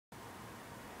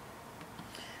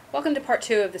Welcome to part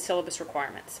 2 of the syllabus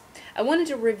requirements. I wanted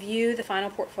to review the final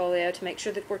portfolio to make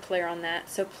sure that we're clear on that,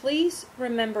 so please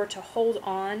remember to hold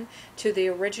on to the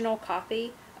original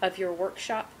copy of your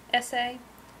workshop essay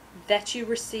that you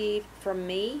received from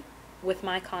me with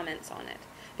my comments on it,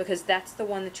 because that's the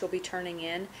one that you'll be turning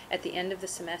in at the end of the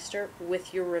semester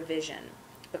with your revision,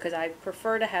 because I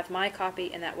prefer to have my copy,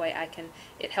 and that way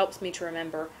it helps me to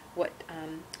remember what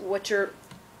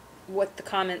the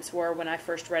comments were when I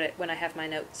first read it, when I have my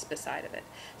notes beside of it.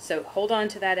 So hold on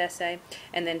to that essay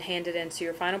and then hand it in. So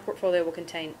your final portfolio will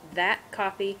contain that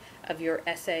copy of your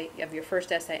essay, of your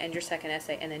first essay and your second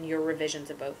essay, and then your revisions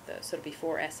of both of those. So it'll be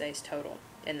 4 essays total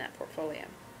in that portfolio.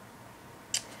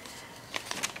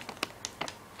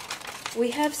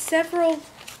 We have several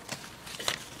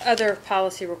other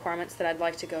policy requirements that I'd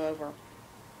like to go over.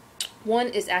 One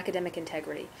is academic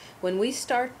integrity. When we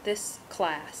start this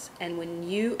class and when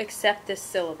you accept this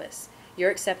syllabus,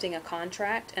 you're accepting a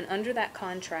contract, and under that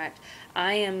contract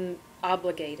I am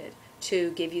obligated to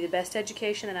give you the best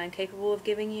education that I'm capable of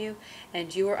giving you,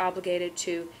 and you are obligated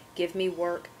to give me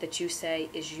work that you say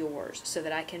is yours so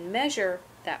that I can measure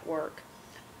that work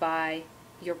by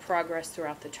your progress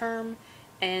throughout the term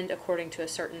and according to a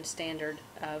certain standard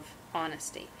of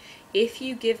honesty. If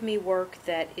you give me work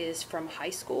that is from high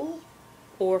school,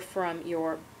 or from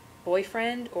your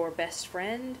boyfriend or best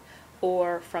friend,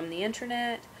 or from the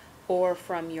internet, or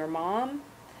from your mom,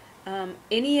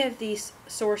 any of these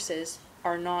sources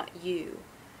are not you.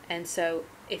 And so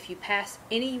if you pass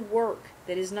any work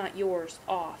that is not yours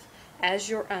off as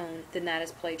your own, then that is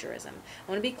plagiarism.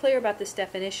 I want to be clear about this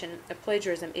definition of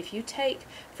plagiarism. If you take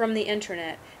from the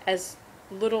internet as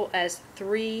little as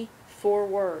 3-4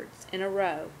 words in a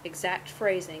row, exact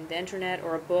phrasing, the internet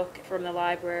or a book from the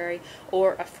library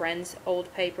or a friend's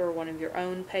old paper, one of your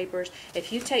own papers,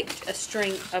 if you take a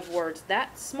string of words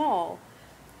that small,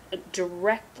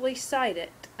 directly cite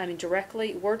it,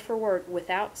 directly word for word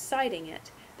without citing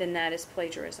it, then that is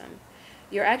plagiarism.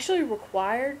 You're actually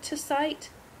required to cite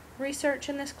research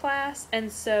in this class,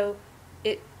 and so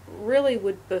it really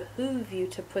would behoove you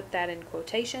to put that in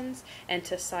quotations and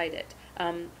to cite it.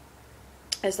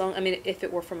 If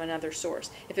it were from another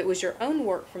source. If it was your own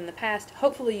work from the past,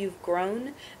 hopefully you've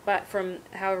grown from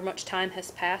however much time has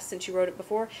passed since you wrote it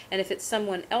before, and if it's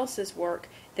someone else's work,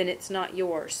 then it's not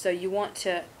yours. So you want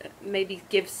to maybe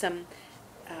give some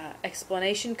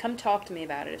explanation. Come talk to me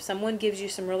about it. If someone gives you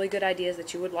some really good ideas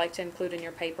that you would like to include in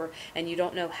your paper and you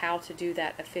don't know how to do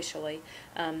that officially,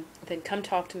 then come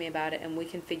talk to me about it and we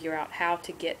can figure out how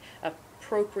to get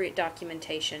appropriate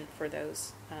documentation for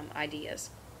those ideas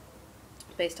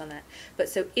based on that. But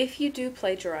so if you do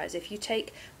plagiarize, if you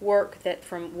take work that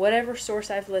from whatever source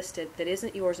I've listed that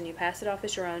isn't yours and you pass it off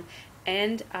as your own,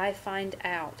 and I find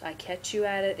out, I catch you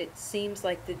at it, it seems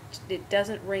like it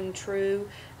doesn't ring true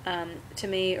to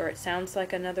me, or it sounds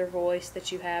like another voice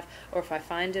that you have, or if I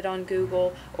find it on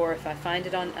Google, or if I find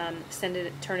it on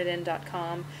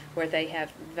turnitin.com, where they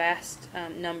have vast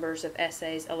numbers of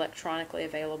essays electronically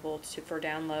available for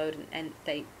download, and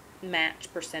they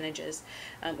match percentages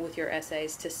with your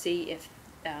essays to see if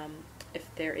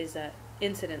there is a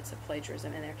incidence of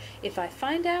plagiarism in there. If I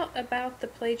find out about the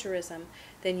plagiarism,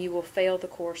 then you will fail the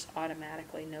course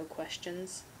automatically, no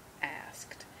questions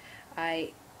asked.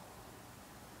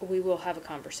 We will have a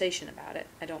conversation about it.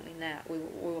 I don't mean that. We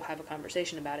will have a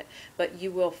conversation about it, but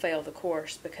you will fail the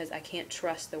course because I can't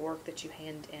trust the work that you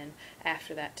hand in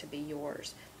after that to be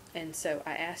yours. And so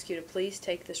I ask you to please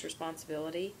take this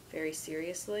responsibility very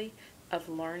seriously of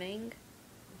learning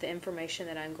the information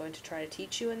that I'm going to try to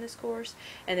teach you in this course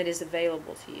and that is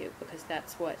available to you, because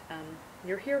that's what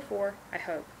you're here for, I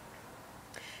hope.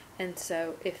 And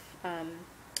so if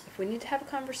we need to have a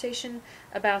conversation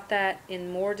about that in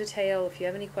more detail, if you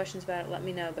have any questions about it, let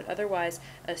me know. But otherwise,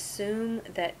 assume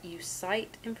that you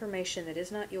cite information that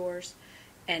is not yours.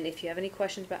 And if you have any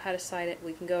questions about how to cite it,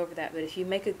 we can go over that. But if you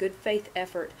make a good faith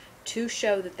effort to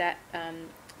show that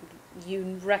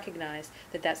you recognize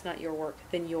that that's not your work,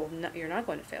 then you're not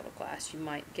going to fail the class. You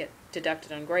might get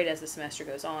deducted on grade as the semester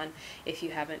goes on if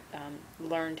you haven't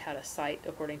learned how to cite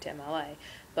according to MLA.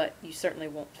 But you certainly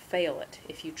won't fail it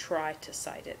if you try to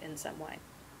cite it in some way.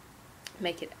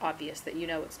 Make it obvious that you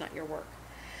know it's not your work.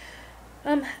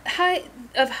 Of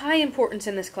high importance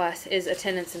in this class is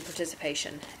attendance and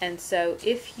participation. And so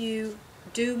if you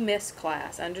do miss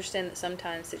class, I understand that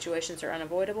sometimes situations are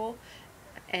unavoidable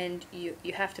and you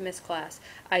have to miss class.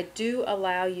 I do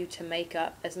allow you to make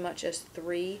up as much as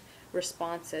 3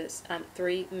 responses,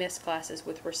 3 missed classes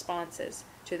with responses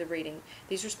to the reading.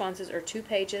 These responses are 2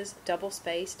 pages,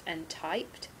 double-spaced and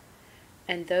typed,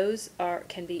 and those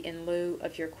can be in lieu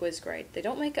of your quiz grade. They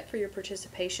don't make up for your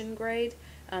participation grade,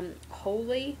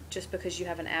 wholly just because you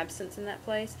have an absence in that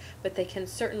place, but they can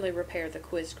certainly repair the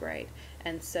quiz grade.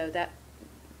 And so that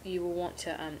you will want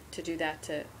to do that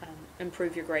to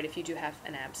improve your grade if you do have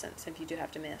an absence, if you do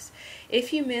have to miss.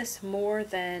 If you miss more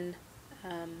than,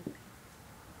 I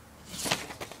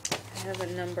have a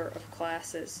number of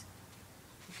classes.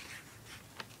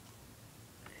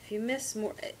 If you miss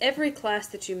more, every class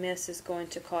that you miss is going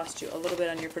to cost you a little bit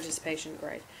on your participation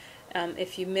grade.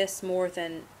 If you miss more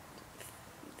than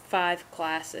 5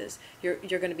 classes, you're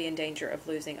going to be in danger of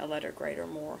losing a letter grade or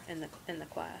more in the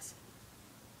class.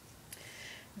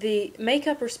 The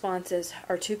makeup responses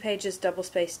are 2 pages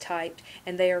double-spaced typed,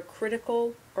 and they are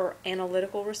critical or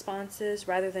analytical responses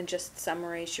rather than just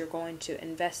summaries. You're going to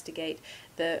investigate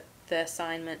the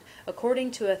assignment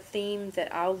according to a theme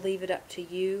that I'll leave it up to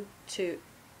you to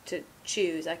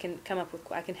choose. I can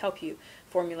help you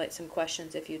formulate some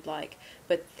questions if you'd like,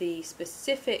 but the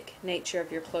specific nature of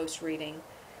your close reading,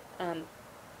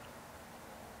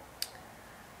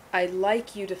 I'd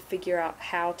like you to figure out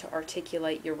how to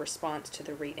articulate your response to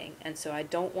the reading, and so I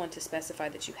don't want to specify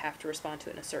that you have to respond to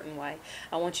it in a certain way.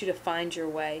 I want you to find your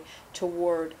way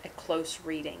toward a close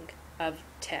reading of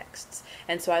texts,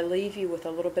 and so I leave you with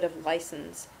a little bit of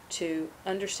license to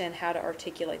understand how to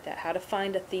articulate that, how to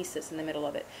find a thesis in the middle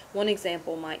of it. One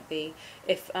example might be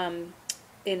if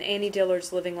in Annie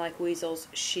Dillard's Living Like Weasels,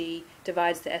 she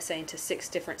divides the essay into 6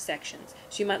 different sections.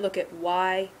 So you might look at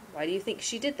why do you think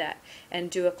she did that,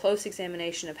 and do a close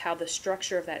examination of how the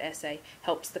structure of that essay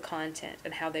helps the content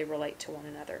and how they relate to one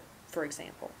another, for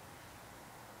example.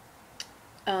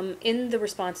 In the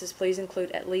responses, please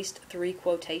include at least 3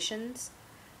 quotations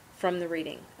from the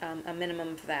reading, a minimum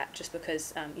of that, just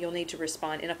because you'll need to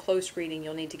respond. In a close reading,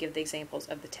 you'll need to give the examples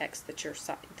of the text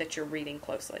that you're reading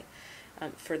closely,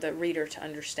 for the reader to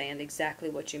understand exactly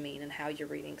what you mean and how you're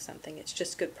reading something. It's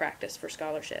just good practice for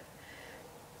scholarship.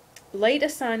 Late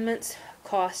assignments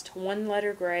cost 1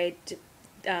 letter grade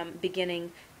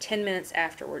beginning 10 minutes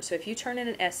afterwards. So if you turn in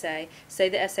an essay, say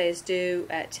the essay is due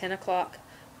at 10 o'clock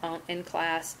in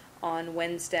class on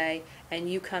Wednesday, and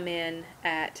you come in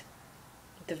at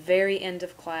the very end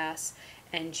of class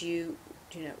and you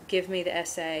give me the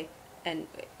essay, and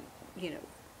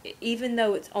even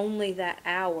though it's only that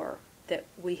hour that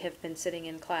we have been sitting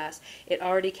in class, it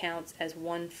already counts as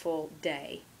 1 full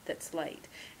day that's late.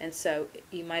 And so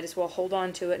you might as well hold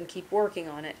on to it and keep working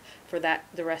on it for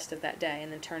the rest of that day,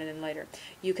 and then turn it in later.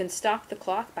 You can stop the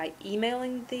clock by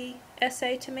emailing the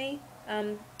essay to me,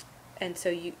 and so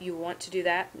you want to do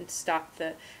that and stop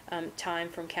the time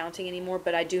from counting anymore,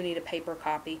 but I do need a paper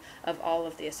copy of all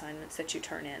of the assignments that you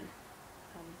turn in.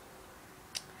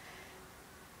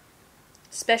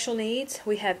 Special needs,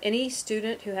 we have any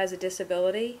student who has a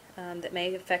disability that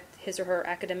may affect his or her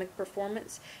academic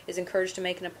performance is encouraged to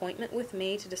make an appointment with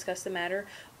me to discuss the matter,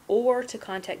 or to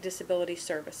contact Disability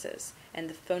Services, and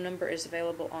the phone number is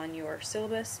available on your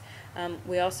syllabus.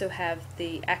 We also have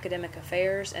the academic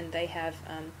affairs, and they have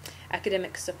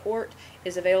academic support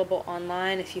is available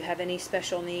online. If you have any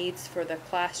special needs for the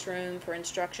classroom, for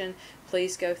instruction,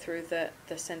 please go through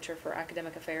the Center for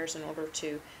Academic Affairs in order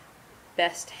to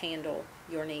best handle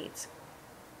your needs.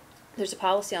 There's a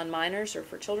policy on minors or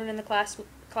for children in the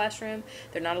classroom.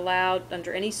 They're not allowed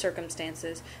under any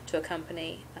circumstances to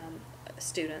accompany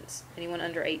students, anyone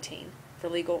under 18, for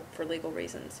legal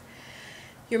reasons.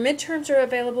 Your midterms are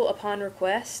available upon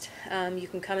request. You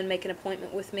can come and make an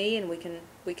appointment with me, and we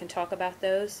can talk about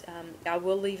those. I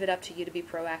will leave it up to you to be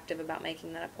proactive about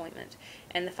making that appointment.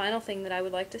 And the final thing that I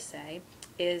would like to say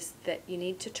is that you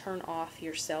need to turn off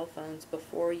your cell phones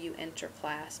before you enter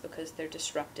class because they're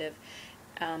disruptive.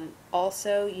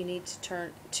 Also, you need to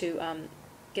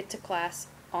get to class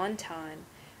on time.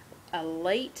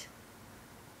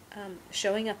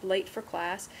 Showing up late for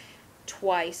class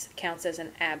twice counts as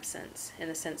an absence, in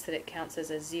the sense that it counts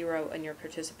as a 0 in your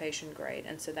participation grade,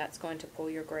 and so that's going to pull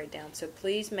your grade down. So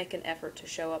please make an effort to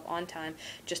show up on time,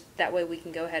 just that way we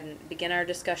can go ahead and begin our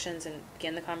discussions and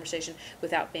begin the conversation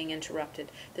without being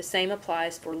interrupted. The same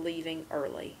applies for leaving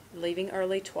early. Leaving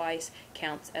early twice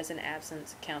counts as an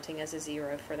absence, counting as a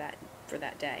 0 for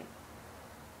that day.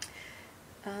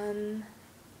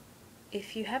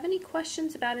 If you have any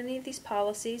questions about any of these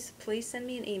policies, please send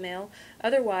me an email.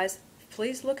 Otherwise,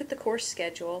 please look at the course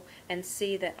schedule and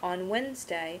see that on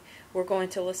Wednesday we're going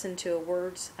to listen to a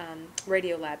Words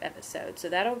Radio Lab episode. So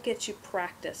that'll get you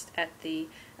practiced at the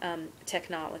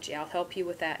technology. I'll help you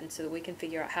with that, and so that we can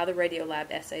figure out how the Radio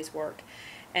Lab essays work.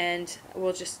 And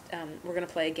we'll just we're going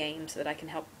to play a game so that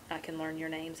I can learn your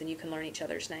names and you can learn each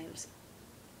other's names.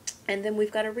 And then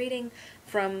we've got a reading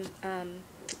from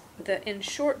the In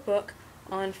Short book,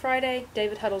 On Friday,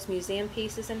 David Huddle's museum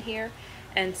piece is in here,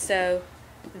 and so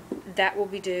that will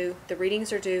be due. The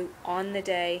readings are due on the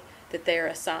day that they are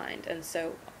assigned, and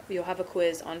so you'll have a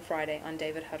quiz on Friday on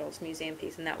David Huddle's museum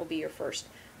piece, and that will be your first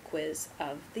quiz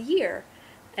of the year.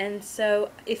 And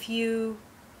so if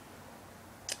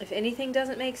anything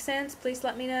doesn't make sense, please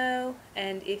let me know.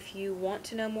 And if you want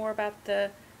to know more about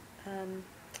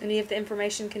any of the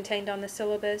information contained on the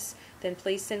syllabus, then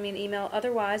please send me an email.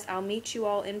 Otherwise, I'll meet you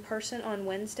all in person on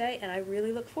Wednesday, and I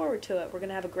really look forward to it. We're going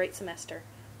to have a great semester.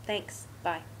 Thanks.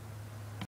 Bye.